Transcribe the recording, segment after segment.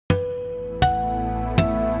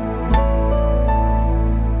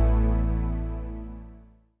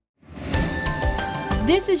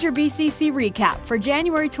This is your BCC recap for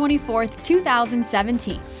January 24th,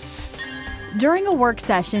 2017. During a work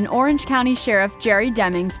session, Orange County Sheriff Jerry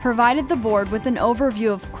Demings provided the board with an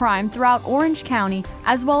overview of crime throughout Orange County,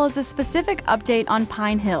 as well as a specific update on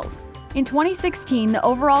Pine Hills. In 2016, the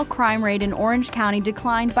overall crime rate in Orange County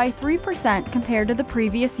declined by 3% compared to the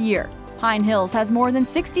previous year. Pine Hills has more than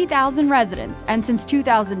 60,000 residents, and since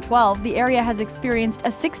 2012, the area has experienced a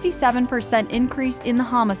 67% increase in the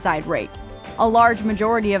homicide rate. A large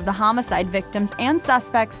majority of the homicide victims and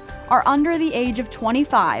suspects are under the age of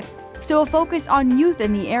 25, so a focus on youth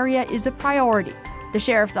in the area is a priority. The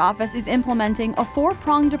Sheriff's Office is implementing a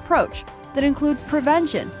four-pronged approach that includes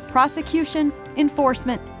prevention, prosecution,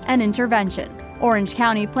 enforcement, and intervention. Orange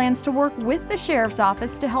County plans to work with the Sheriff's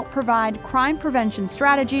Office to help provide crime prevention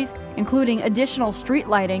strategies, including additional street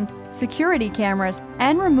lighting, security cameras,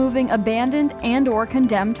 and removing abandoned and/or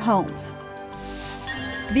condemned homes.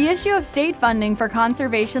 The issue of state funding for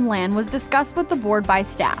conservation land was discussed with the board by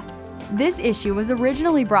staff. This issue was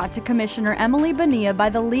originally brought to Commissioner Emily Bonilla by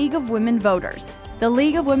the League of Women Voters. The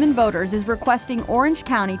League of Women Voters is requesting Orange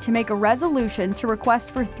County to make a resolution to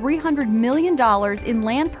request for $300 million in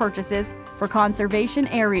land purchases for conservation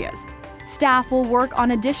areas. Staff will work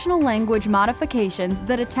on additional language modifications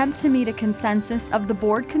that attempt to meet a consensus of the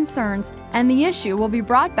board concerns, and the issue will be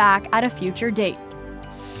brought back at a future date.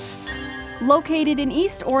 Located in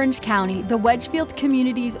East Orange County, the Wedgefield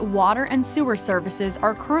community's water and sewer services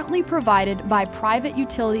are currently provided by private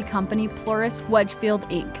utility company Plurus Wedgefield,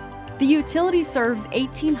 Inc. The utility serves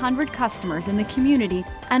 1,800 customers in the community,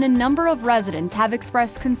 and a number of residents have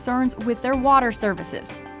expressed concerns with their water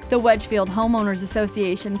services. The Wedgefield Homeowners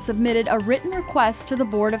Association submitted a written request to the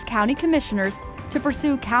Board of County Commissioners to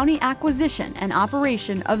pursue county acquisition and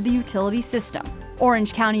operation of the utility system.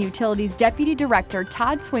 Orange County Utilities Deputy Director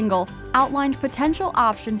Todd Swingle outlined potential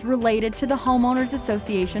options related to the Homeowners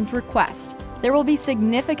Association's request. There will be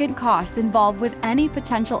significant costs involved with any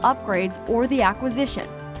potential upgrades or the acquisition.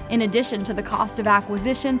 In addition to the cost of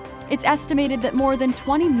acquisition, it's estimated that more than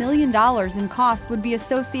 $20 million in costs would be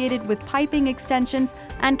associated with piping extensions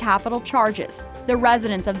and capital charges. The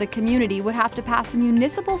residents of the community would have to pass a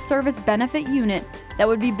municipal service benefit unit that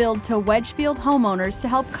would be billed to Wedgefield homeowners to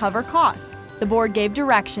help cover costs. The board gave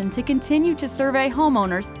direction to continue to survey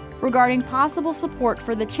homeowners regarding possible support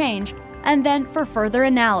for the change and then for further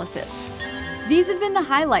analysis. These have been the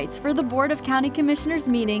highlights for the Board of County Commissioners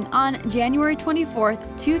meeting on January 24,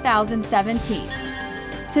 2017.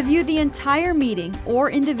 To view the entire meeting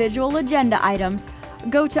or individual agenda items,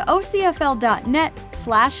 go to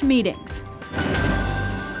ocfl.net/meetings.